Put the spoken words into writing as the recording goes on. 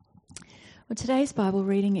Well, today's Bible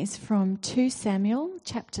reading is from 2 Samuel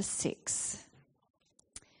chapter 6,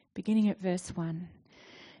 beginning at verse 1.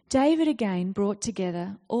 David again brought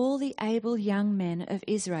together all the able young men of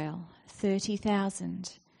Israel,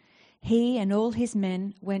 30,000. He and all his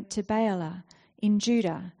men went to Baalah in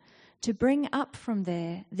Judah to bring up from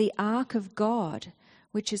there the ark of God,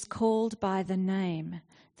 which is called by the name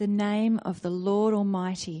of the Lord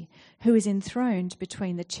Almighty, who is enthroned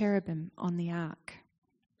between the cherubim on the ark.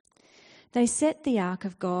 They set the ark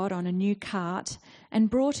of God on a new cart and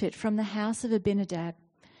brought it from the house of Abinadab,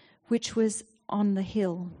 which was on the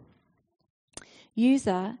hill.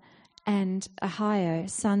 Uzzah and Ahio,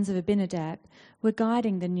 sons of Abinadab, were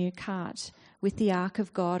guiding the new cart with the ark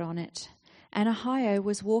of God on it, and Ahio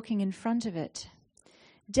was walking in front of it.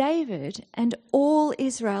 David and all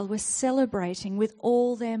Israel were celebrating with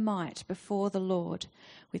all their might before the Lord,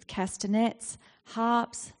 with castanets,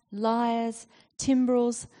 harps, lyres,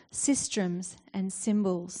 timbrels, sistrums, and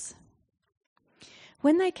cymbals.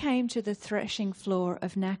 When they came to the threshing floor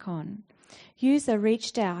of Nacon, Uzzah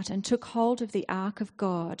reached out and took hold of the ark of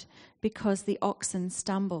God because the oxen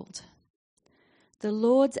stumbled. The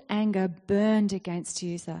Lord's anger burned against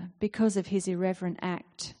Uzzah because of his irreverent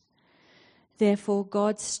act. Therefore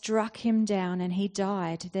God struck him down and he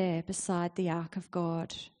died there beside the ark of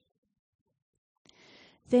God.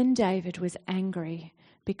 Then David was angry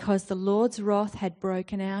because the Lord's wrath had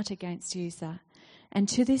broken out against Uzzah, and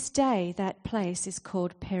to this day that place is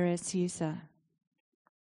called Perez Uzzah.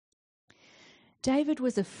 David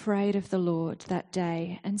was afraid of the Lord that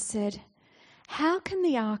day and said, "How can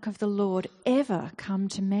the ark of the Lord ever come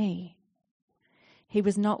to me?" He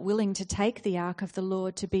was not willing to take the ark of the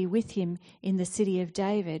Lord to be with him in the city of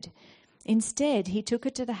David. Instead, he took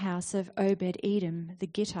it to the house of Obed-Edom the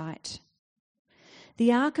Gittite.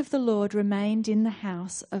 The ark of the Lord remained in the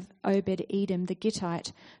house of Obed-Edom the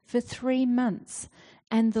Gittite for 3 months,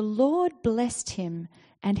 and the Lord blessed him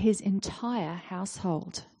and his entire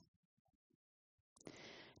household.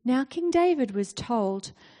 Now King David was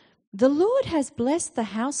told, "The Lord has blessed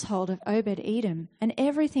the household of Obed-Edom and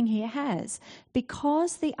everything he has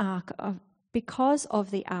because of the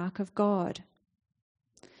ark of God."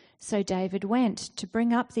 So David went to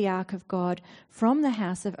bring up the ark of God from the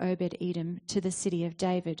house of Obed-Edom to the city of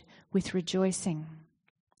David with rejoicing.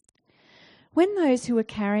 When those who were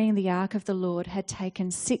carrying the ark of the Lord had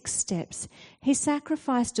taken 6 steps, he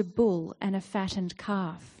sacrificed a bull and a fattened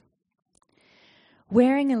calf.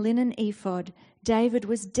 Wearing a linen ephod, David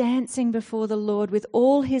was dancing before the Lord with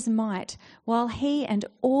all his might, while he and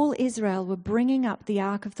all Israel were bringing up the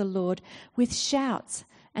ark of the Lord with shouts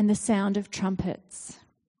and the sound of trumpets.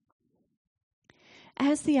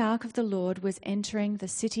 As the ark of the Lord was entering the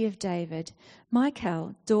city of David,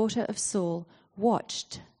 Michal, daughter of Saul,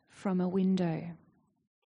 watched from a window.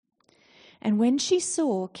 And when she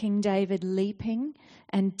saw King David leaping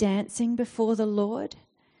and dancing before the Lord,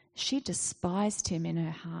 she despised him in her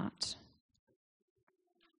heart.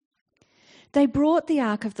 They brought the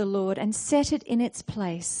ark of the Lord and set it in its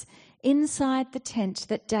place inside the tent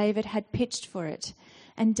that David had pitched for it,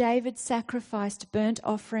 and David sacrificed burnt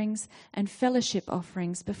offerings and fellowship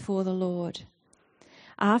offerings before the Lord.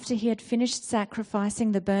 After he had finished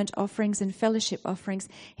sacrificing the burnt offerings and fellowship offerings,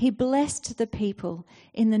 he blessed the people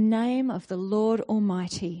in the name of the Lord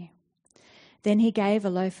Almighty. Then he gave a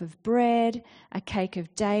loaf of bread, a cake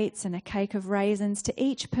of dates, and a cake of raisins to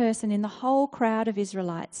each person in the whole crowd of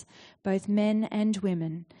Israelites, both men and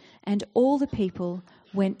women, and all the people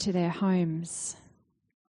went to their homes.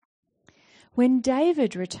 When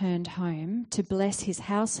David returned home to bless his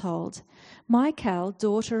household, Michal,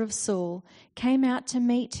 daughter of Saul, came out to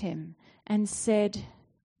meet him and said,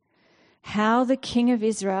 "How the king of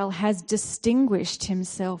Israel has distinguished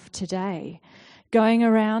himself today, going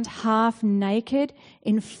around half naked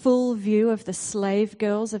in full view of the slave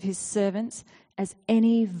girls of his servants, as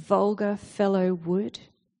any vulgar fellow would."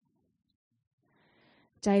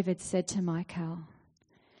 David said to Michal,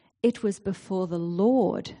 "It was before the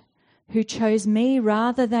Lord who chose me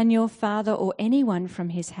rather than your father or anyone from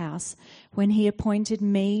his house, when he appointed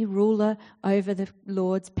me ruler over the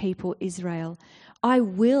Lord's people Israel. I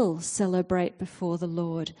will celebrate before the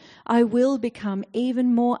Lord. I will become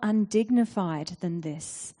even more undignified than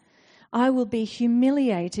this. I will be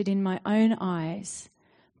humiliated in my own eyes.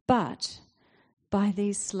 But by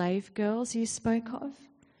these slave girls you spoke of,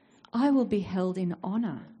 I will be held in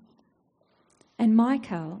honor." And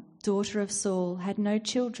Michal, daughter of Saul, had no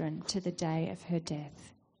children to the day of her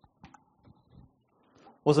death.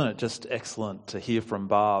 Wasn't it just excellent to hear from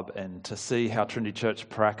Barb and to see how Trinity Church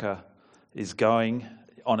Paraka is going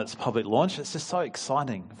on its public launch? It's just so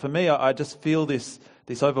exciting. For me, I just feel this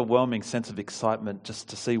this overwhelming sense of excitement just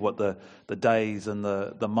to see what the days and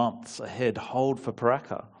the months ahead hold for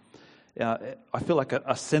Paraka. I feel like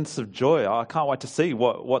a sense of joy. I can't wait to see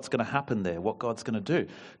what's going to happen there, what God's going to do.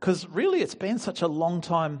 Because really it's been such a long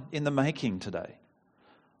time in the making today.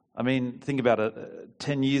 I mean, think about it.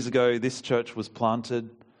 10 years ago, this church was planted.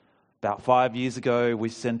 About 5 years ago, we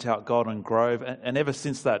sent out Golden Grove. And ever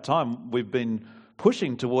since that time, we've been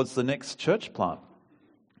pushing towards the next church plant.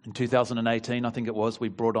 In 2018, I think it was, we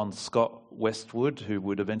brought on Scott Westwood, who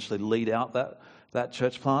would eventually lead out that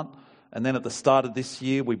church plant. And then at the start of this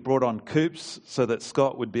year, we brought on Coops so that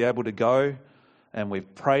Scott would be able to go. And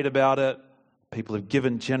we've prayed about it. People have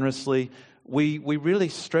given generously. We really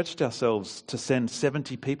stretched ourselves to send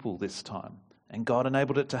 70 people this time. And God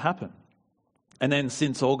enabled it to happen. And then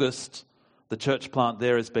since August, the church plant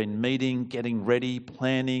there has been meeting, getting ready,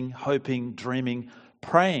 planning, hoping, dreaming,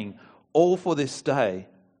 praying, all for this day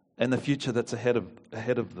and the future that's ahead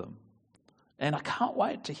of them. And I can't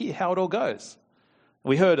wait to hear how it all goes.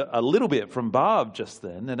 We heard a little bit from Barb just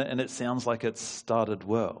then, and it sounds like it's started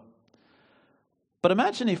well. But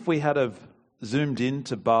imagine if we had have zoomed in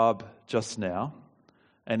to Barb just now,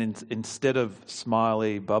 and instead of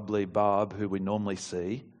smiley, bubbly Barb, who we normally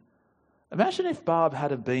see, imagine if Barb had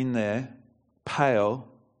have been there, pale,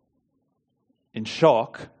 in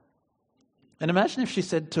shock, and imagine if she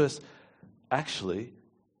said to us, actually,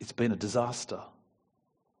 it's been a disaster.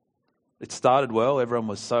 It started well, everyone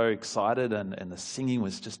was so excited and the singing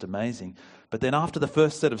was just amazing. But then after the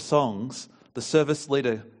first set of songs, the service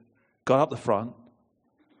leader got up the front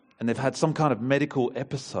and they've had some kind of medical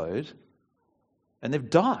episode and they've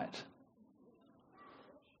died.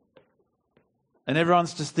 And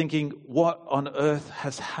everyone's just thinking, what on earth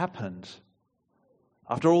has happened?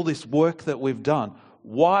 After all this work that we've done,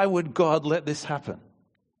 why would God let this happen?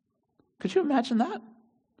 Could you imagine that?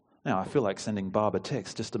 Now, I feel like sending Barb a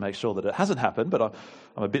text just to make sure that it hasn't happened, but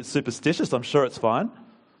I'm a bit superstitious. I'm sure it's fine.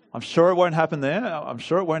 I'm sure it won't happen there. I'm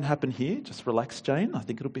sure it won't happen here. Just relax, Jane. I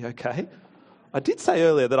think it'll be okay. I did say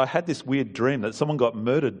earlier that I had this weird dream that someone got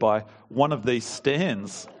murdered by one of these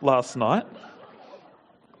stands last night.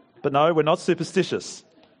 But no, we're not superstitious.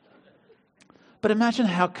 But imagine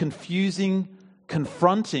how confusing,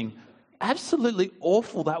 confronting, absolutely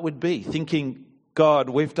awful that would be, thinking, God,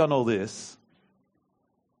 we've done all this.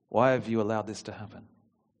 Why have you allowed this to happen?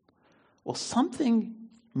 Well, something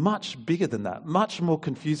much bigger than that, much more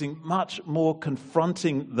confusing, much more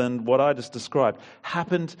confronting than what I just described,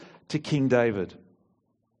 happened to King David.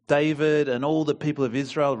 David and all the people of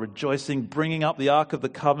Israel rejoicing, bringing up the Ark of the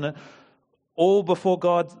Covenant, all before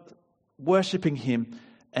God, worshipping him,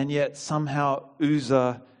 and yet somehow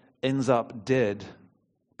Uzzah ends up dead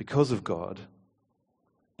because of God.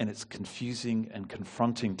 And it's confusing and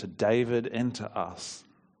confronting to David and to us.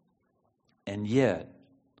 And yet,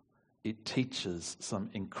 it teaches some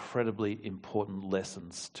incredibly important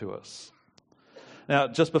lessons to us. Now,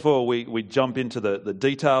 just before we jump into the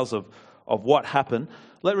details of what happened,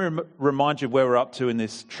 let me remind you where we're up to in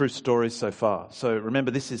this true story so far. So remember,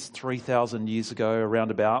 this is 3,000 years ago, around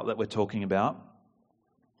about, that we're talking about.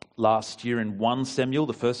 Last year in 1 Samuel,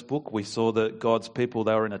 the first book, we saw that God's people,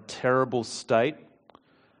 they were in a terrible state.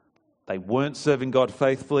 They weren't serving God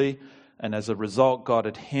faithfully. And as a result, God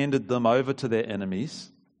had handed them over to their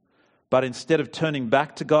enemies. But instead of turning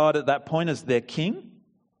back to God at that point as their king,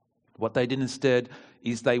 what they did instead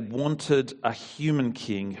is they wanted a human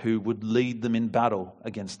king who would lead them in battle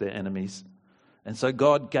against their enemies. And so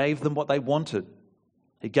God gave them what they wanted.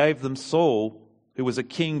 He gave them Saul, who was a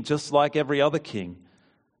king just like every other king.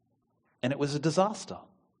 And it was a disaster.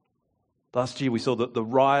 Last year we saw the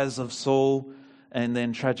rise of Saul. And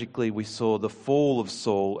then tragically we saw the fall of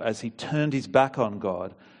Saul as he turned his back on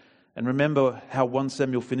God. And remember how 1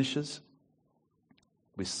 Samuel finishes?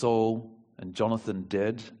 With Saul and Jonathan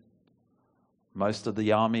dead. Most of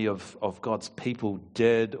the army of God's people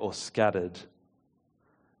dead or scattered.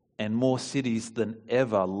 And more cities than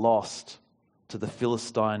ever lost to the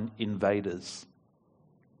Philistine invaders.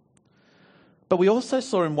 But we also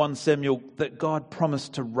saw in 1 Samuel that God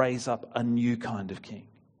promised to raise up a new kind of king.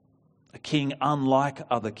 A king unlike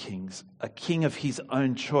other kings, a king of his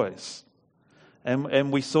own choice.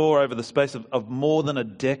 And we saw over the space of more than a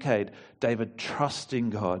decade, David trusting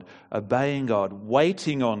God, obeying God,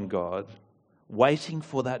 waiting on God, waiting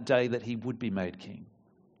for that day that he would be made king.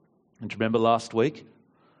 And do you remember last week?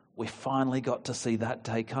 We finally got to see that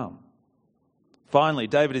day come. Finally,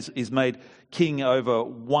 David is made king over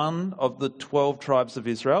one of the 12 tribes of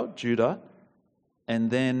Israel, Judah,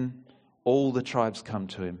 and then all the tribes come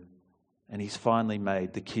to him. And he's finally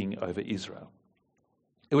made the king over Israel.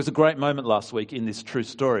 It was a great moment last week in this true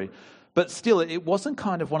story But still, it wasn't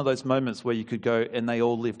kind of one of those moments where you could go and they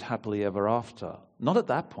all lived happily ever after. Not at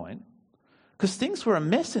that point, because things were a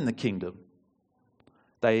mess in the kingdom.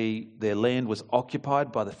 Their land was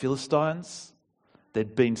occupied by the Philistines.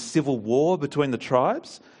 There'd been civil war between the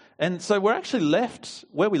tribes. And so we're actually left,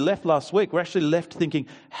 where we left last week, we're actually left thinking,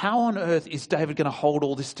 how on earth is David going to hold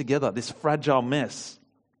all this together, this fragile mess?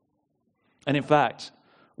 And in fact,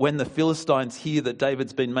 when the Philistines hear that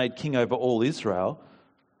David's been made king over all Israel,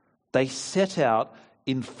 they set out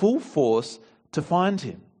in full force to find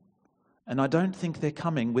him. And I don't think they're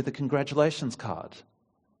coming with a congratulations card.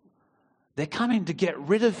 They're coming to get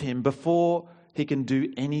rid of him before he can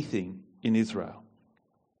do anything in Israel.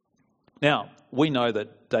 Now, we know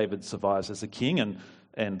that David survives as a king,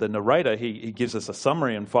 and the narrator, he gives us a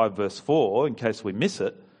summary in 5 verse 4, in case we miss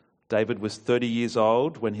it. David was 30 years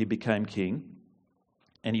old when he became king,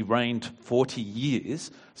 and he reigned 40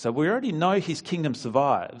 years. So we already know his kingdom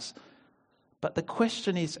survives. But the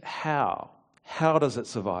question is how? How does it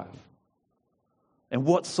survive? And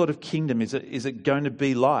what sort of kingdom is it going to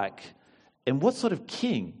be like? And what sort of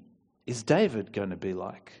king is David going to be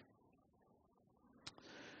like?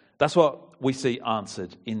 That's what we see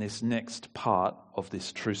answered in this next part of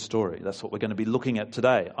this true story. That's what we're going to be looking at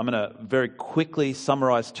today. I'm going to very quickly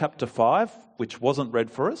summarize chapter 5, which wasn't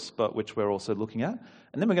read for us, but which we're also looking at.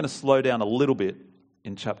 And then we're going to slow down a little bit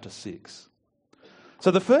in chapter 6.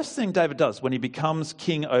 So the first thing David does when he becomes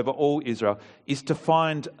king over all Israel is to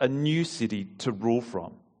find a new city to rule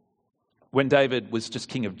from. When David was just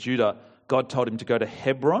king of Judah, God told him to go to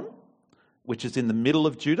Hebron, which is in the middle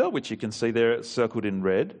of Judah, which you can see there circled in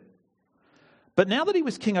red. But now that he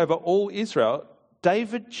was king over all Israel,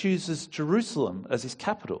 David chooses Jerusalem as his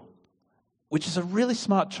capital, which is a really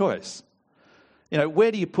smart choice. You know,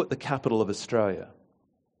 where do you put the capital of Australia?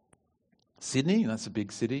 Sydney, that's a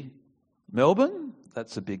big city. Melbourne,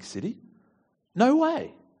 that's a big city. No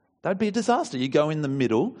way. That'd be a disaster. You go in the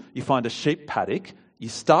middle, you find a sheep paddock, you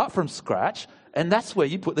start from scratch, and that's where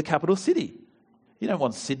you put the capital city. You don't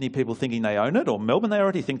want Sydney people thinking they own it, or Melbourne, they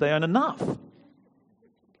already think they own enough.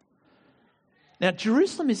 Now,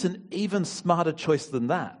 Jerusalem is an even smarter choice than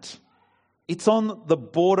that. It's on the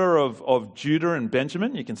border of Judah and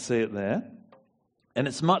Benjamin. You can see it there. And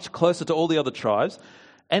it's much closer to all the other tribes.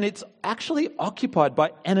 And it's actually occupied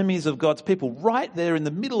by enemies of God's people right there in the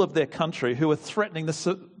middle of their country who are threatening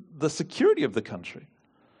the security of the country.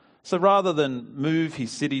 So rather than move his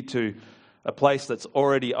city to a place that's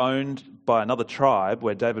already owned by another tribe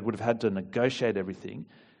where David would have had to negotiate everything,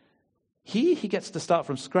 here he gets to start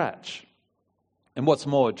from scratch. And what's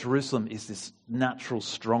more, Jerusalem is this natural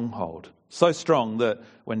stronghold. So strong that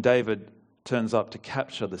when David turns up to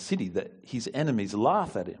capture the city, that his enemies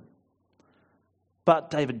laugh at him.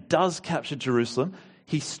 But David does capture Jerusalem.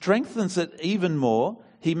 He strengthens it even more.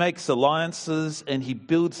 He makes alliances and he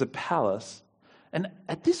builds a palace. And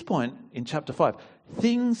at this point in chapter 5,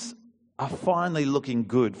 things are finally looking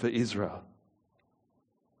good for Israel.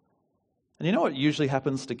 And you know what usually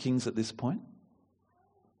happens to kings at this point?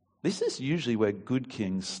 This is usually where good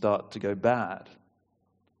kings start to go bad.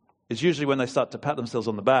 It's usually when they start to pat themselves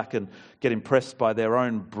on the back and get impressed by their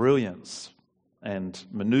own brilliance and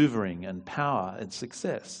maneuvering and power and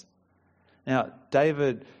success. Now,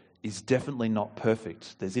 David is definitely not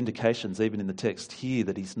perfect. There's indications even in the text here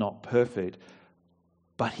that he's not perfect,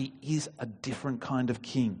 but he is a different kind of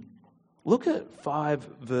king. Look at 5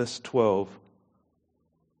 verse 12.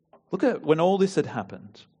 Look at when all this had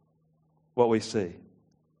happened, what we see.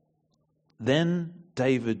 Then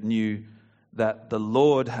David knew that the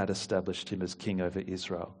Lord had established him as king over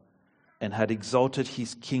Israel and had exalted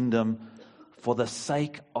his kingdom for the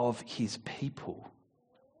sake of his people.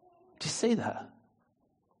 Do you see that?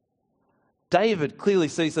 David clearly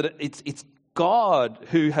sees that it's God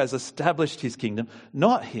who has established his kingdom,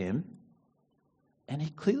 not him. And he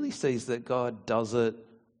clearly sees that God does it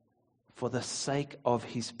for the sake of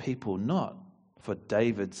his people, not for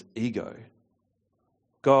David's ego.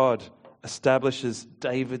 God establishes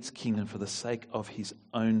David's kingdom for the sake of his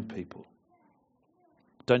own people.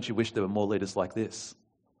 Don't you wish there were more leaders like this?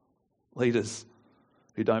 Leaders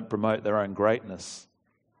who don't promote their own greatness.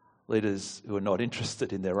 Leaders who are not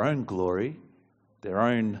interested in their own glory, their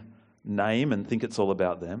own name and think it's all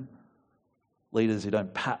about them. Leaders who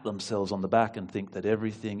don't pat themselves on the back and think that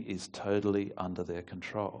everything is totally under their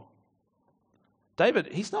control. David,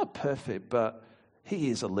 he's not perfect, but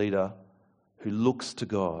he is a leader who looks to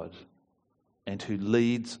God and who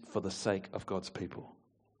leads for the sake of God's people.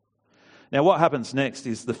 Now, what happens next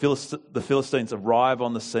is the Philistines arrive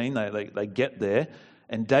on the scene. They get there,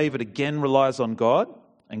 and David again relies on God,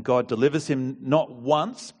 and God delivers him not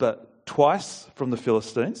once, but twice from the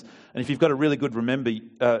Philistines. And if you've got a really good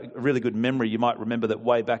memory, you might remember that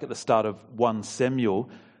way back at the start of 1 Samuel,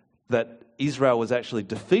 that Israel was actually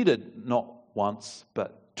defeated not once,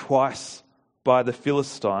 but twice by the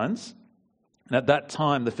Philistines. And at that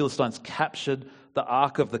time, the Philistines captured the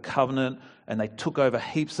Ark of the Covenant and they took over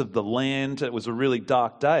heaps of the land. It was a really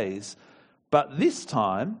dark days. But this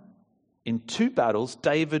time, in 2 battles,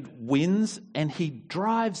 David wins and he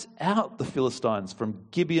drives out the Philistines from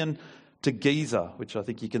Gibeon to Gezer, which I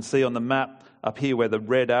think you can see on the map up here where the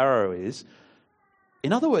red arrow is.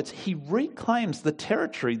 In other words, he reclaims the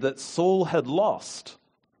territory that Saul had lost.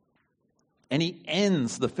 And he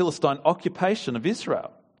ends the Philistine occupation of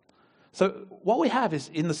Israel. So what we have is,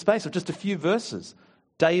 in the space of just a few verses,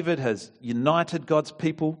 David has united God's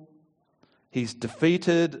people. He's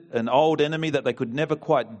defeated an old enemy that they could never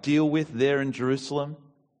quite deal with there in Jerusalem.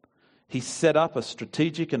 He's set up a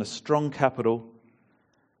strategic and a strong capital.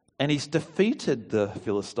 And he's defeated the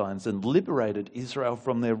Philistines and liberated Israel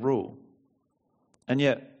from their rule. And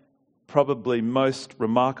yet, probably most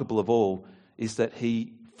remarkable of all is that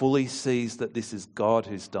he fully sees that this is God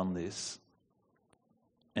who's done this.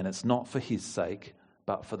 And it's not for his sake,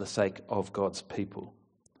 but for the sake of God's people.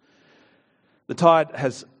 The tide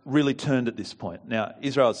has really turned at this point. Now,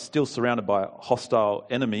 Israel is still surrounded by hostile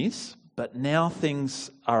enemies, but now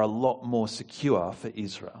things are a lot more secure for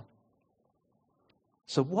Israel.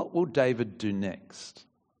 So what will David do next?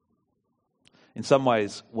 In some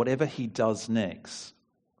ways, whatever he does next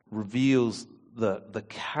reveals the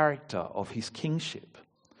character of his kingship.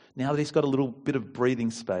 Now that he's got a little bit of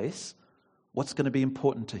breathing space, what's going to be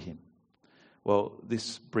important to him? Well,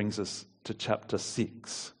 this brings us to chapter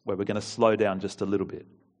 6, where we're going to slow down just a little bit.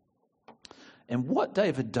 And what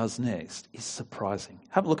David does next is surprising.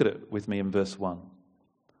 Have a look at it with me in verse 1.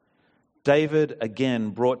 David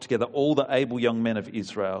again brought together all the able young men of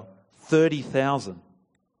Israel, 30,000.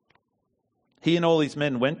 He and all his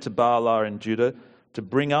men went to Baalah in Judah to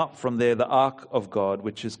bring up from there the ark of God,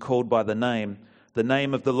 which is called by the name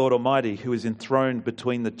of the Lord Almighty, who is enthroned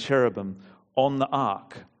between the cherubim on the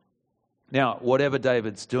ark. Now, whatever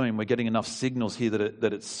David's doing, we're getting enough signals here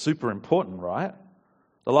that it's super important, right?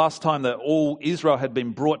 The last time that all Israel had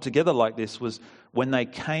been brought together like this was when they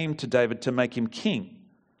came to David to make him king.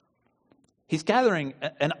 He's gathering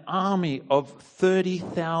an army of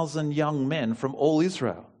 30,000 young men from all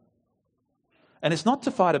Israel. And it's not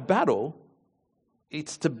to fight a battle,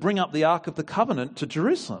 it's to bring up the Ark of the Covenant to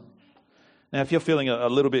Jerusalem. Now, if you're feeling a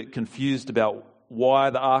little bit confused about why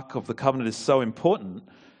the Ark of the Covenant is so important,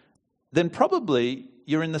 then probably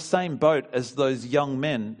you're in the same boat as those young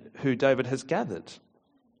men who David has gathered.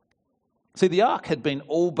 See, the Ark had been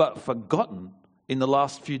all but forgotten in the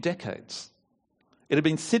last few decades. It had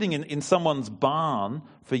been sitting in someone's barn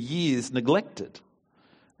for years, neglected.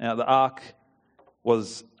 Now, the Ark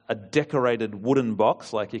was a decorated wooden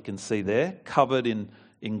box, like you can see there, covered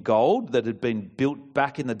in gold that had been built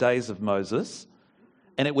back in the days of Moses.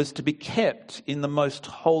 And it was to be kept in the most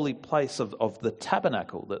holy place of the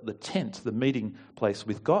tabernacle, the tent, the meeting place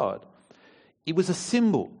with God. It was a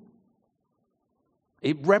symbol.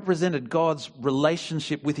 It represented God's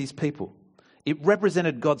relationship with his people. It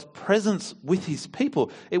represented God's presence with his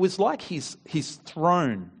people. It was like his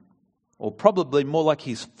throne, or probably more like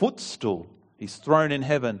his footstool. His throne in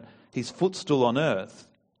heaven, his footstool on earth.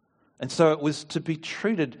 And so it was to be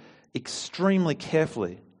treated extremely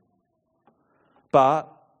carefully. But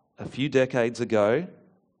a few decades ago,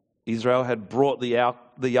 Israel had brought the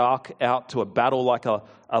ark out to a battle like a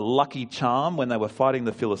lucky charm when they were fighting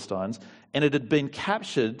the Philistines, and it had been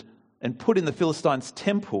captured and put in the Philistines'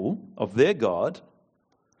 temple of their god.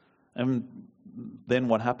 And then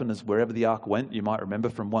what happened is wherever the ark went, you might remember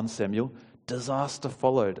from 1 Samuel, disaster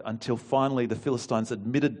followed until finally the Philistines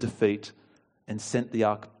admitted defeat and sent the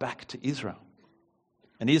ark back to Israel.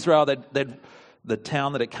 And Israel, the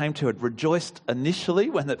town that it came to, had rejoiced initially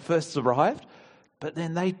when it first arrived, but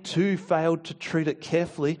then they too failed to treat it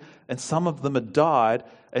carefully, and some of them had died,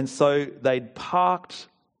 and so they'd parked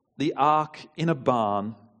the ark in a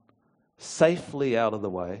barn, safely out of the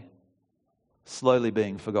way, slowly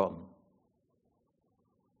being forgotten.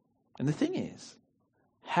 And the thing is,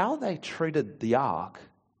 how they treated the ark,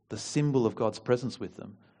 the symbol of God's presence with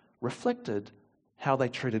them, reflected how they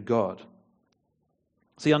treated God.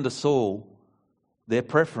 See, under Saul, their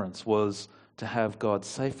preference was to have God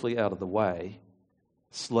safely out of the way,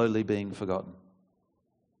 slowly being forgotten.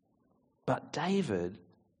 But David,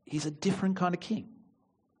 he's a different kind of king.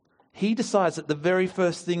 He decides that the very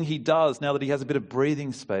first thing he does, now that he has a bit of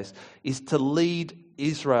breathing space, is to lead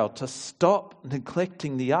Israel to stop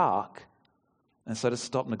neglecting the ark, and so to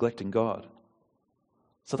stop neglecting God.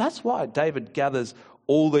 So that's why David gathers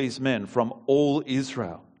all these men from all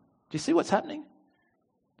Israel. Do you see what's happening?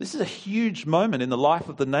 This is a huge moment in the life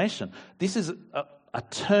of the nation. This is a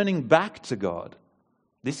turning back to God.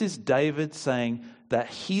 This is David saying that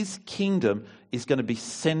his kingdom is going to be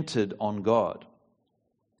centered on God.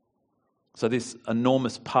 So this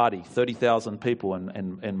enormous party, 30,000 people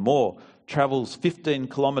and more, travels 15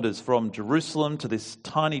 kilometers from Jerusalem to this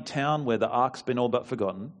tiny town where the ark's been all but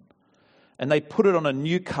forgotten. And they put it on a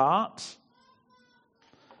new cart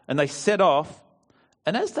and they set off.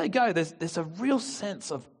 And as they go, there's a real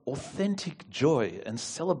sense of authentic joy and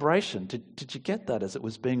celebration. Did you get that as it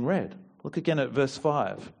was being read? Look again at verse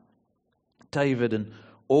 5. David and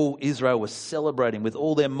all Israel were celebrating with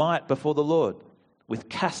all their might before the Lord, with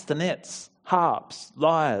castanets, harps,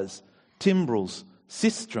 lyres, timbrels,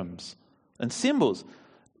 sistrums, and cymbals.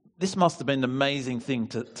 This must have been an amazing thing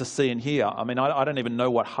to see and hear. I mean, I don't even know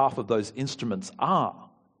what half of those instruments are.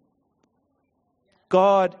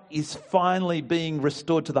 God is finally being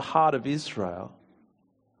restored to the heart of Israel.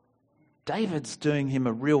 David's doing him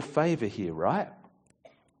a real favor here, right?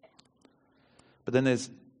 But then there's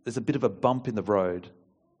a bit of a bump in the road,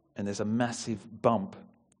 and there's a massive bump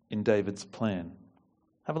in David's plan.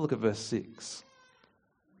 Have a look at verse 6.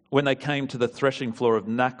 When they came to the threshing floor of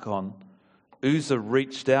Nacon, Uzzah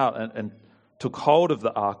reached out and took hold of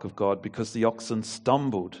the ark of God because the oxen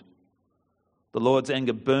stumbled. The Lord's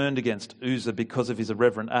anger burned against Uzzah because of his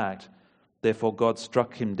irreverent act. Therefore God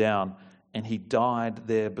struck him down and he died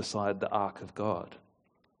there beside the ark of God.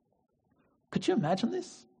 Could you imagine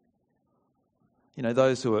this? You know,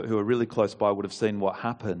 those who are really close by would have seen what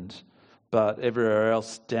happened, but everywhere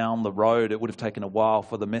else down the road, it would have taken a while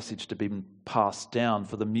for the message to be passed down,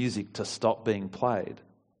 for the music to stop being played.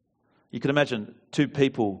 You can imagine two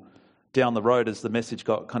people down the road as the message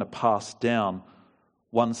got kind of passed down.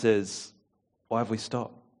 One says, "Why have we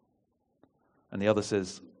stopped?" And the other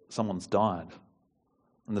says, "Someone's died."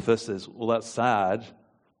 And the first says, "Well, that's sad,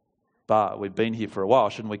 but we've been here for a while.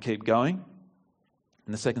 Shouldn't we keep going?"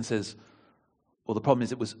 And the second says, "Well, the problem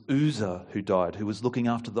is it was Uzzah who died, who was looking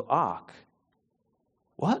after the ark."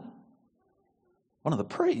 What? One of the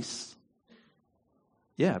priests?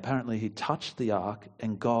 Yeah, apparently he touched the ark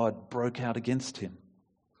and God broke out against him.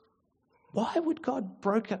 Why would God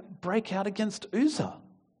break out against Uzzah?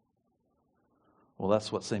 Well,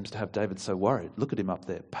 that's what seems to have David so worried. Look at him up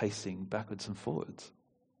there, pacing backwards and forwards.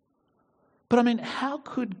 But I mean, how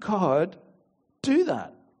could God do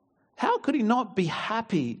that? How could he not be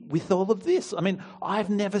happy with all of this? I mean,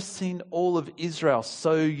 I've never seen all of Israel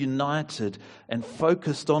so united and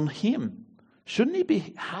focused on him. Shouldn't he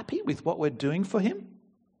be happy with what we're doing for him?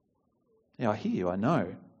 Yeah, I hear you, I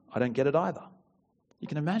know. I don't get it either. You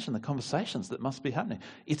can imagine the conversations that must be happening.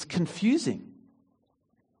 It's confusing.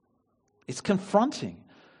 It's confronting.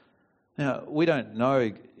 Now, we don't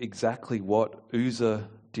know exactly what Uzzah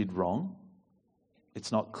did wrong.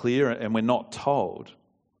 It's not clear and we're not told.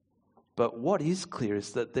 But what is clear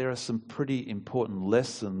is that there are some pretty important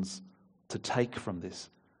lessons to take from this.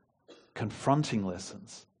 Confronting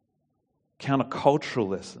lessons. Countercultural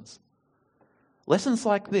lessons. Lessons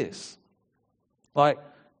like this. Like,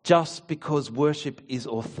 just because worship is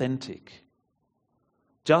authentic,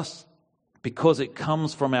 just because it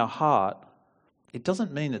comes from our heart, it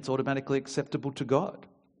doesn't mean it's automatically acceptable to God.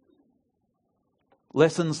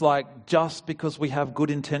 Lessons like, just because we have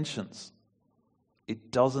good intentions,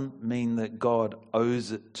 it doesn't mean that God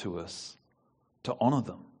owes it to us to honor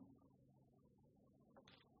them.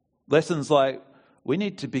 Lessons like, we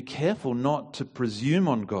need to be careful not to presume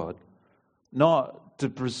on God, not to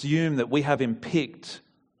presume that we have him picked,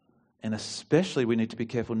 and especially we need to be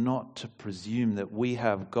careful not to presume that we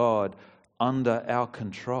have God under our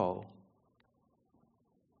control.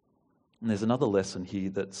 And there's another lesson here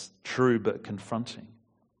that's true but confronting.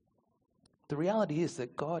 The reality is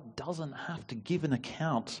that God doesn't have to give an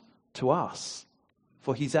account to us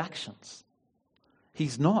for his actions.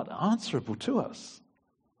 He's not answerable to us.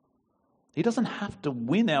 He doesn't have to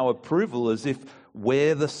win our approval as if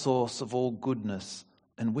we're the source of all goodness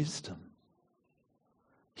and wisdom.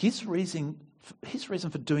 His reason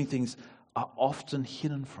for doing things are often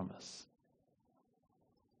hidden from us.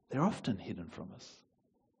 They're often hidden from us.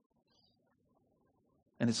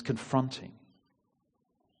 And it's confronting.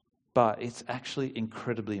 But it's actually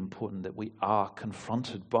incredibly important that we are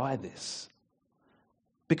confronted by this.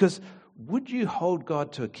 Because would you hold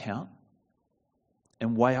God to account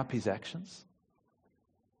and weigh up his actions?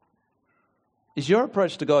 Is your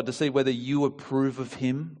approach to God to see whether you approve of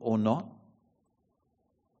him or not?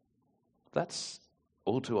 That's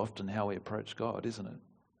all too often how we approach God, isn't it?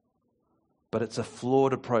 But it's a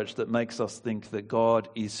flawed approach that makes us think that God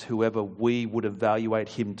is whoever we would evaluate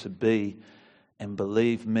him to be. And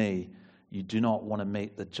believe me, you do not want to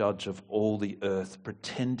meet the judge of all the earth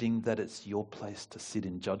pretending that it's your place to sit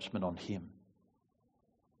in judgment on him.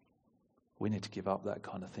 We need to give up that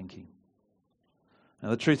kind of thinking. Now,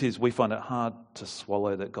 the truth is, we find it hard to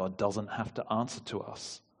swallow that God doesn't have to answer to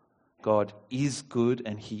us. God is good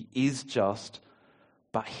and he is just,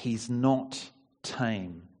 but he's not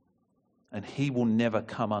tame, and he will never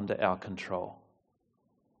come under our control.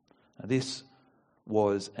 Now, this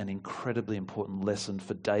was an incredibly important lesson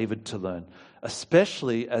for David to learn,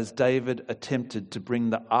 especially as David attempted to bring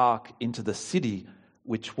the ark into the city,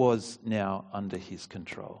 which was now under his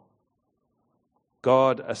control.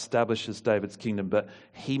 God establishes David's kingdom, but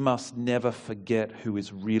he must never forget who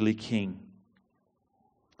is really king.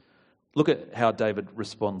 Look at how David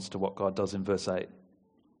responds to what God does in verse 8.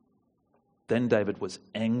 Then David was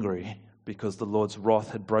angry because the Lord's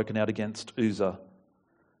wrath had broken out against Uzzah.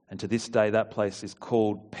 And to this day that place is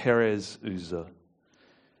called Perez Uzzah.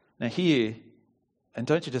 Now here, and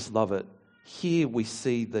don't you just love it, here we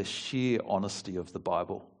see the sheer honesty of the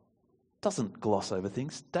Bible. It doesn't gloss over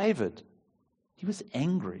things. David, he was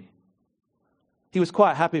angry. He was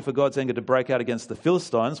quite happy for God's anger to break out against the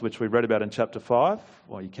Philistines, which we read about in chapter 5.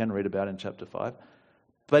 Well, you can read about in chapter 5.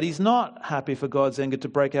 But he's not happy for God's anger to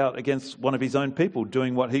break out against one of his own people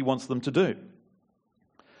doing what he wants them to do.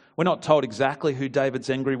 We're not told exactly who David's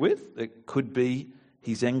angry with. It could be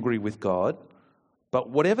he's angry with God. But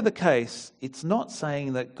whatever the case, it's not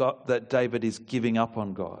saying that David is giving up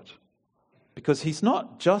on God. Because he's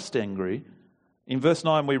not just angry. In verse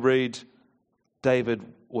 9 we read, David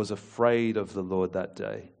was afraid of the Lord that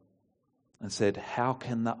day and said, "How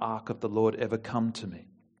can the ark of the Lord ever come to me?"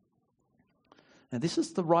 Now this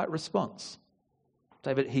is the right response.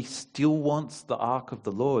 David, he still wants the ark of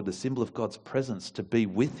the Lord, the symbol of God's presence, to be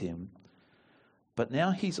with him. But now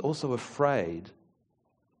he's also afraid,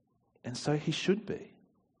 and so he should be.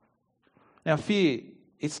 Now fear,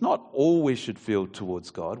 it's not all we should feel towards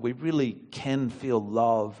God. We really can feel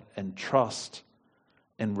love and trust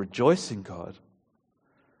and rejoice in God.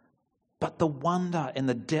 But the wonder and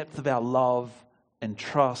the depth of our love and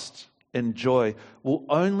trust and joy will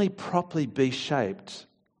only properly be shaped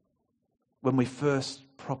when we first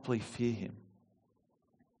properly fear him.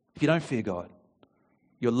 If you don't fear God,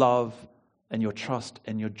 your love and your trust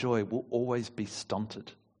and your joy will always be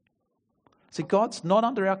stunted. See, God's not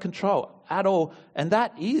under our control at all, and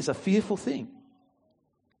that is a fearful thing.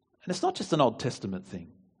 And it's not just an Old Testament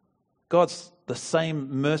thing. God's the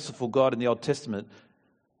same merciful God in the Old Testament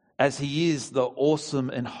as he is the awesome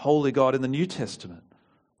and holy God in the New Testament,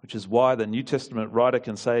 which is why the New Testament writer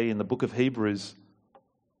can say in the book of Hebrews,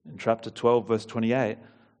 in chapter 12, verse 28,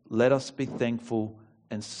 "Let us be thankful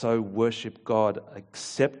and so worship God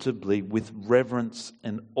acceptably with reverence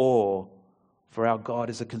and awe, for our God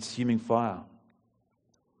is a consuming fire."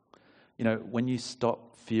 You know, when you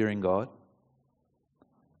stop fearing God,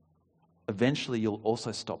 eventually you'll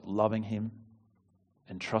also stop loving him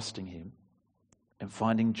and trusting him and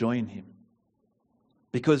finding joy in him.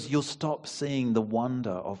 Because you'll stop seeing the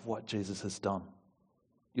wonder of what Jesus has done.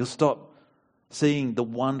 You'll stop seeing the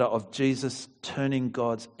wonder of Jesus turning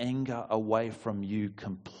God's anger away from you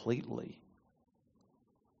completely.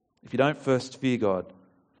 If you don't first fear God,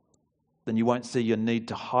 then you won't see your need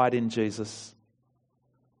to hide in Jesus,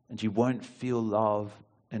 and you won't feel love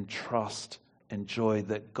and trust and joy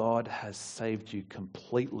that God has saved you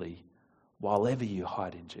completely while ever you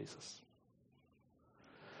hide in Jesus.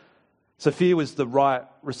 So fear was the right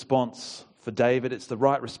response for David. It's the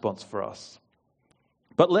right response for us.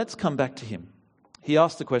 But let's come back to him. He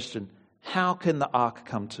asked the question, how can the ark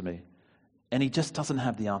come to me? And he just doesn't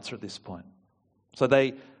have the answer at this point. So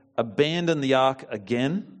they abandon the ark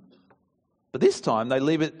again, but this time they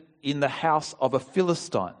leave it in the house of a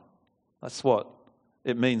Philistine. That's what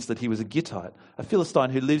it means that he was a Gittite, a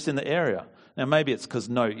Philistine who lives in the area. Now maybe it's because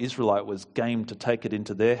no Israelite was game to take it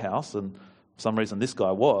into their house, and for some reason this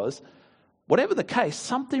guy was. Whatever the case,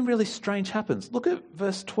 something really strange happens. Look at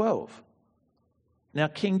verse 12. Now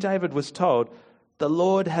King David was told, "The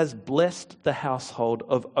Lord has blessed the household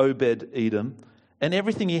of Obed-Edom and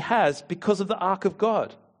everything he has because of the ark of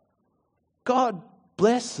God." God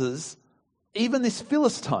blesses even this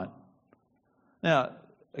Philistine. Now,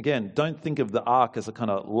 again, don't think of the ark as a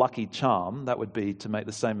kind of lucky charm. That would be to make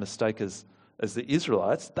the same mistake as the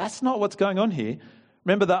Israelites. That's not what's going on here.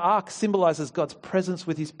 Remember, the ark symbolizes God's presence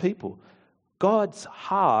with his people. God's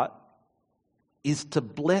heart is to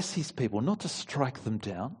bless his people, not to strike them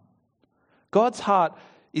down. God's heart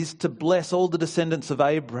is to bless all the descendants of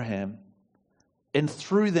Abraham and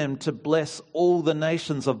through them to bless all the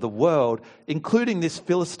nations of the world, including this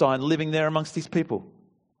Philistine living there amongst his people.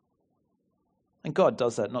 And God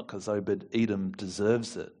does that not because Obed-Edom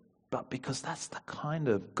deserves it, but because that's the kind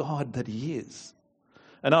of God that he is.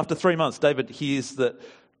 And after 3 months, David hears that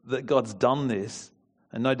God's done this.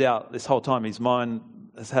 And no doubt this whole time his mind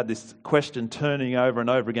has had this question turning over and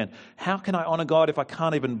over again. How can I honor God if I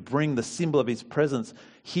can't even bring the symbol of his presence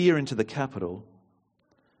here into the capital?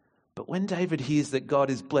 But when David hears that God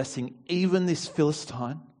is blessing even this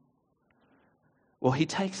Philistine, well, he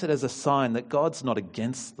takes it as a sign that God's not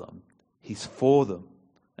against them. He's for them.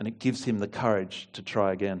 And it gives him the courage to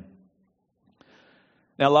try again.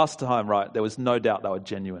 Now, last time, right, there was no doubt they were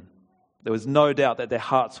genuine. There was no doubt that their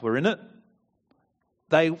hearts were in it.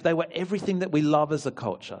 They were everything that we love as a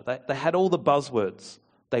culture. They had all the buzzwords.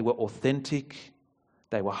 They were authentic.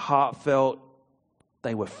 They were heartfelt.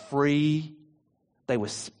 They were free. They were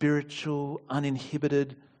spiritual,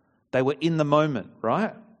 uninhibited. They were in the moment,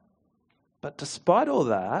 right? But despite all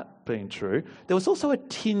that being true, there was also a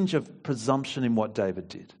tinge of presumption in what David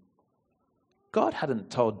did. God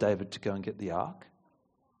hadn't told David to go and get the ark.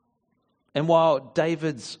 And while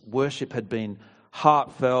David's worship had been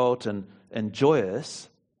heartfelt and joyous,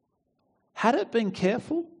 had it been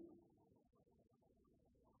careful?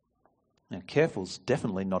 Now, careful's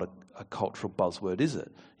definitely not a cultural buzzword, is it?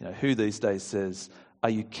 You know, who these days says, are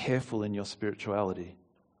you careful in your spirituality?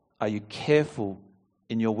 Are you careful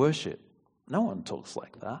in your worship? No one talks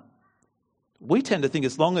like that. We tend to think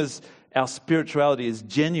as long as our spirituality is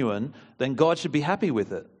genuine, then God should be happy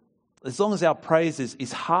with it. As long as our praise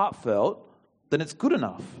is heartfelt, then it's good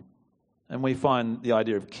enough. And we find the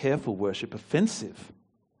idea of careful worship offensive.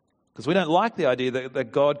 Because we don't like the idea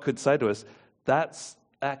that God could say to us, that's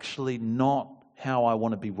actually not how I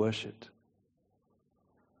want to be worshipped.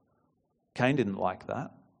 Cain didn't like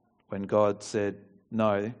that when God said,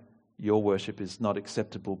 no, your worship is not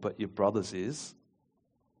acceptable, but your brother's is.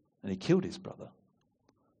 And he killed his brother.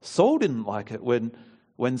 Saul didn't like it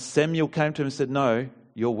when Samuel came to him and said, no,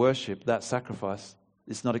 your worship, that sacrifice,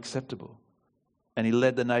 is not acceptable. And he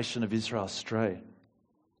led the nation of Israel astray.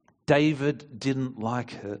 David didn't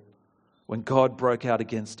like it when God broke out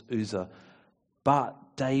against Uzzah. But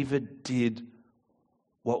David did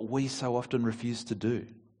what we so often refuse to do.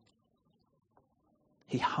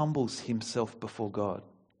 He humbles himself before God.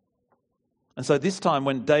 And so this time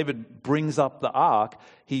when David brings up the ark,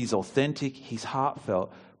 he's authentic, he's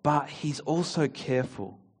heartfelt, but he's also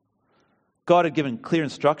careful. God had given clear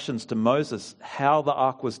instructions to Moses how the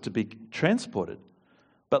ark was to be transported.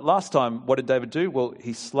 But last time, what did David do? Well,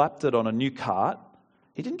 he slapped it on a new cart.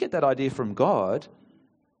 He didn't get that idea from God.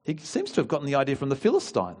 He seems to have gotten the idea from the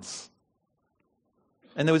Philistines.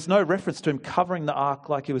 And there was no reference to him covering the ark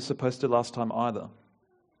like he was supposed to last time either.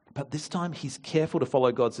 But this time he's careful to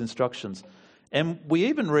follow God's instructions. And we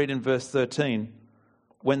even read in verse 13,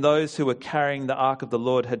 when those who were carrying the ark of the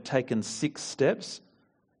Lord had taken 6 steps,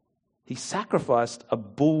 he sacrificed a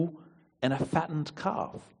bull and a fattened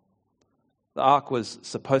calf. The ark was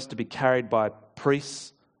supposed to be carried by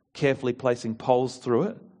priests, carefully placing poles through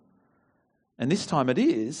it. And this time it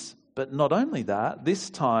is, but not only that, this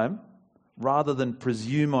time, rather than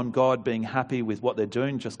presume on God being happy with what they're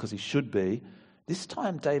doing just because he should be, this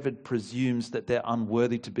time David presumes that they're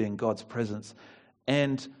unworthy to be in God's presence.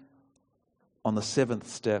 And on the 7th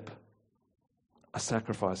step, a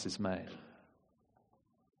sacrifice is made.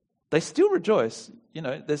 They still rejoice. You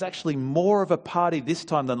know, there's actually more of a party this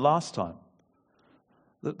time than last time.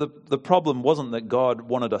 The problem wasn't that God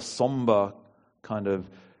wanted a somber kind of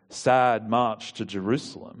sad march to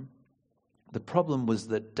Jerusalem. The problem was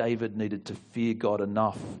that David needed to fear God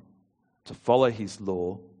enough to follow his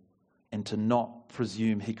law and to not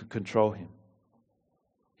presume he could control him.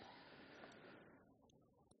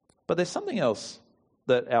 But there's something else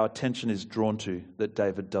that our attention is drawn to that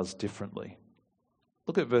David does differently.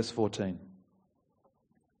 Look at verse 14.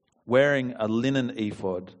 Wearing a linen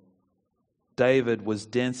ephod, David was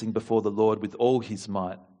dancing before the Lord with all his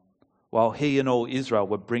might, while he and all Israel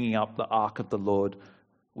were bringing up the ark of the Lord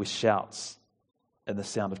with shouts and the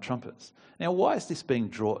sound of trumpets. Now, why is this being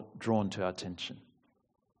drawn to our attention?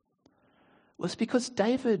 Well, it's because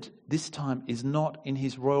David this time is not in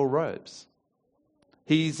his royal robes.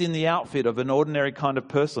 He's in the outfit of an ordinary kind of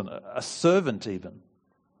person, a servant even.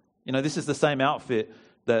 You know, this is the same outfit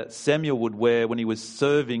that Samuel would wear when he was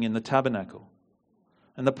serving in the tabernacle.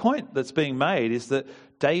 And the point that's being made is that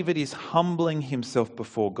David is humbling himself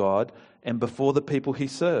before God and before the people he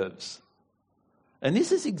serves. And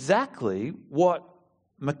this is exactly what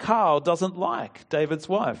Michal doesn't like, David's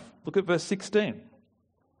wife. Look at verse 16.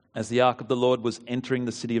 As the ark of the Lord was entering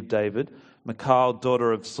the city of David, Michal,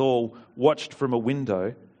 daughter of Saul, watched from a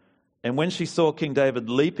window. And when she saw King David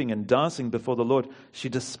leaping and dancing before the Lord, she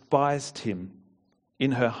despised him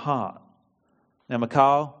in her heart. Now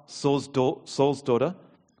Michal, Saul's daughter,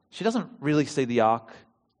 she doesn't really see the ark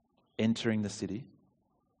entering the city.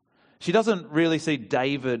 She doesn't really see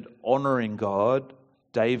David honoring God,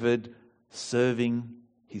 David serving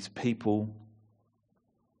his people.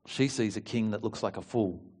 She sees a king that looks like a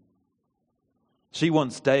fool. She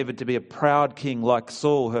wants David to be a proud king like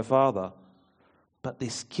Saul, her father. But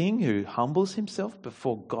this king who humbles himself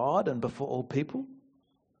before God and before all people,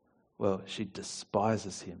 well, she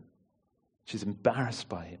despises him. She's embarrassed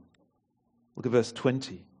by him. Look at verse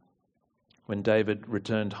 20. When David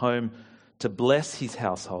returned home to bless his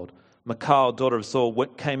household, Michal, daughter of Saul,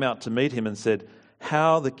 came out to meet him and said,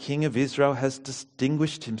 "How the king of Israel has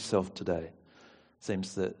distinguished himself today."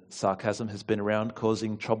 Seems that sarcasm has been around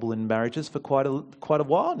causing trouble in marriages for quite a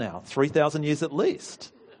while now, 3,000 years at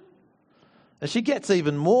least. And she gets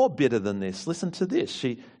even more bitter than this. Listen to this.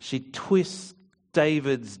 She twists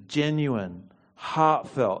David's genuine,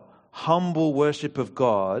 heartfelt, humble worship of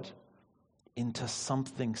God into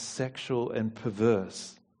something sexual and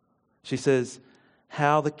perverse. She says,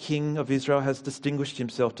 "How the king of Israel has distinguished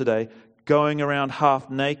himself today, going around half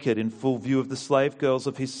naked in full view of the slave girls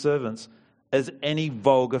of his servants, as any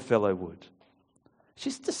vulgar fellow would."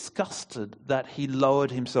 She's disgusted that he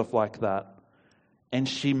lowered himself like that, and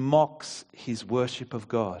she mocks his worship of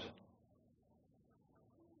God.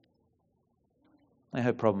 Now,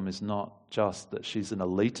 her problem is not just that she's an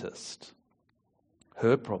elitist.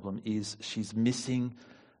 Her problem is she's missing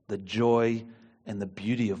the joy and the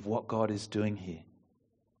beauty of what God is doing here.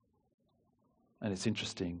 And it's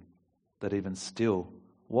interesting that even still,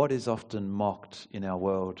 what is often mocked in our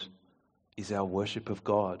world is our worship of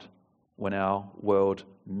God when our world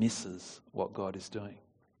misses what God is doing.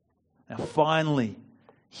 Now finally,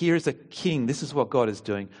 here is a king. This is what God is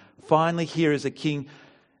doing. Finally, here is a king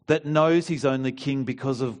that knows he's only king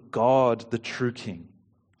because of God, the true king.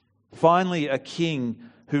 Finally, a king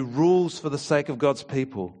who rules for the sake of God's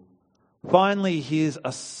people. Finally, he is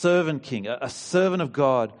a servant king, a servant of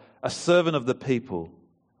God, a servant of the people.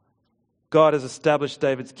 God has established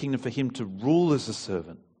David's kingdom for him to rule as a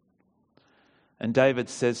servant. And David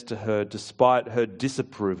says to her, despite her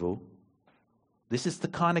disapproval, this is the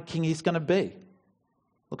kind of king he's going to be.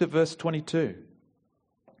 Look at verse 22.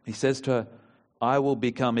 He says to her, "I will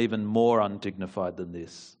become even more undignified than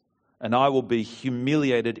this, and I will be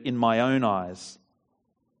humiliated in my own eyes.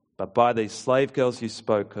 But by these slave girls you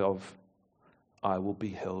spoke of, I will be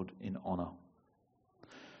held in honor."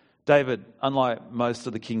 David, unlike most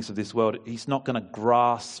of the kings of this world, he's not going to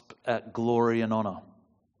grasp at glory and honor.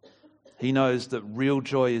 He knows that real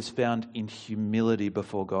joy is found in humility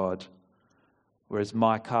before God, whereas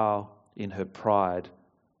Michal, in her pride,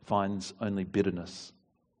 finds only bitterness.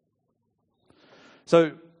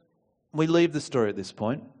 So we leave the story at this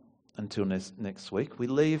point until next week. We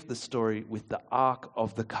leave the story with the Ark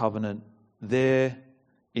of the Covenant there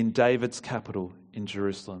in David's capital in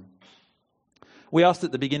Jerusalem. We asked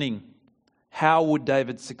at the beginning, how would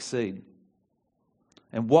David succeed?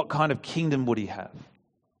 And what kind of kingdom would he have?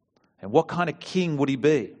 And what kind of king would he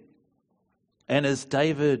be? And as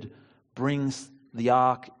David brings the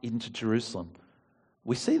ark into Jerusalem,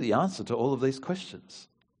 we see the answer to all of these questions.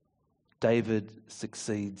 David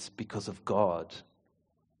succeeds because of God.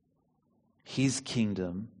 His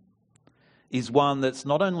kingdom is one that's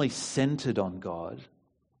not only centered on God,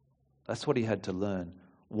 that's what he had to learn,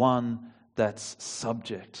 one that's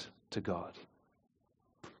subject to God.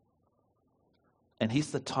 And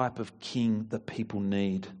he's the type of king that people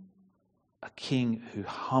need. A king who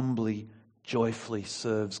humbly, joyfully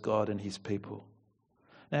serves God and his people.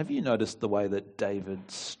 Now, have you noticed the way that David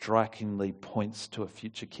strikingly points to a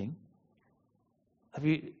future king? Have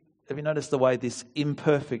you noticed the way this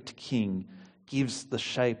imperfect king gives the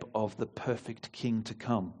shape of the perfect king to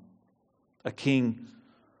come? A king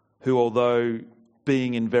who, although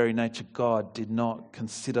being in very nature God, did not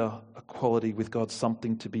consider equality with God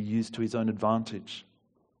something to be used to his own advantage.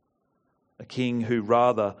 A king who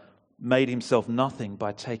rather made himself nothing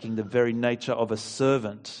by taking the very nature of a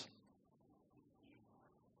servant,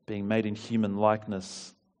 being made in human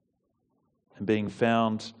likeness and being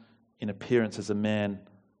found in appearance as a man,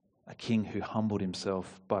 a king who humbled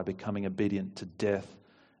himself by becoming obedient to death,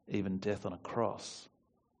 even death on a cross.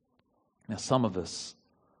 Now, some of us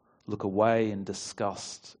look away in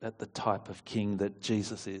disgust at the type of king that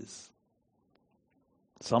Jesus is.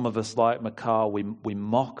 Some of us, like Michal, we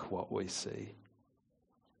mock what we see.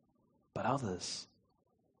 But others,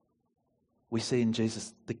 we see in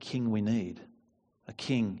Jesus the King we need, a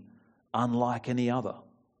King unlike any other,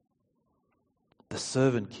 the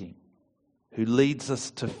servant King who leads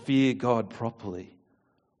us to fear God properly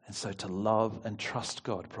and so to love and trust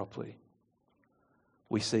God properly.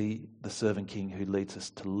 We see the servant King who leads us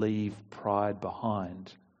to leave pride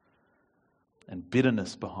behind and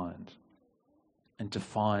bitterness behind and to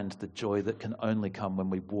find the joy that can only come when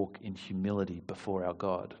we walk in humility before our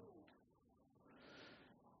God.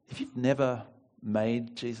 If you've never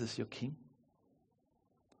made Jesus your King,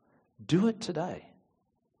 do it today.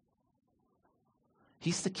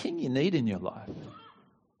 He's the King you need in your life.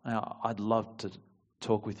 Now, I'd love to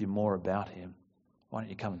talk with you more about him. Why don't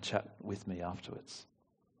you come and chat with me afterwards?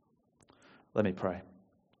 Let me pray.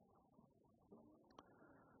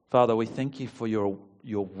 Father, we thank you for your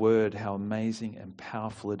word, how amazing and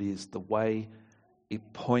powerful it is, the way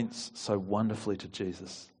it points so wonderfully to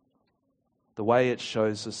Jesus, the way it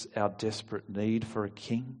shows us our desperate need for a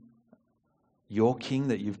King, your King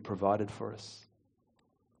that you've provided for us,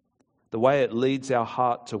 the way it leads our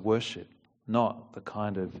heart to worship, not the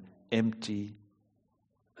kind of empty,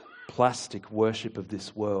 plastic worship of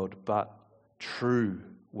this world, but true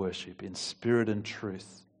worship in spirit and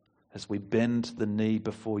truth, as we bend the knee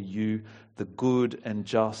before you, the good and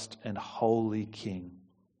just and holy King,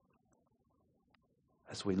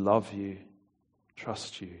 as we love you,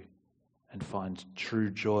 trust you, and find true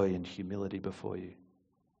joy and humility before you.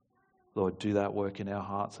 Lord, do that work in our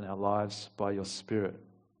hearts and our lives by your Spirit.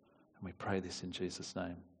 And we pray this in Jesus'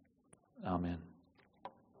 name. Amen.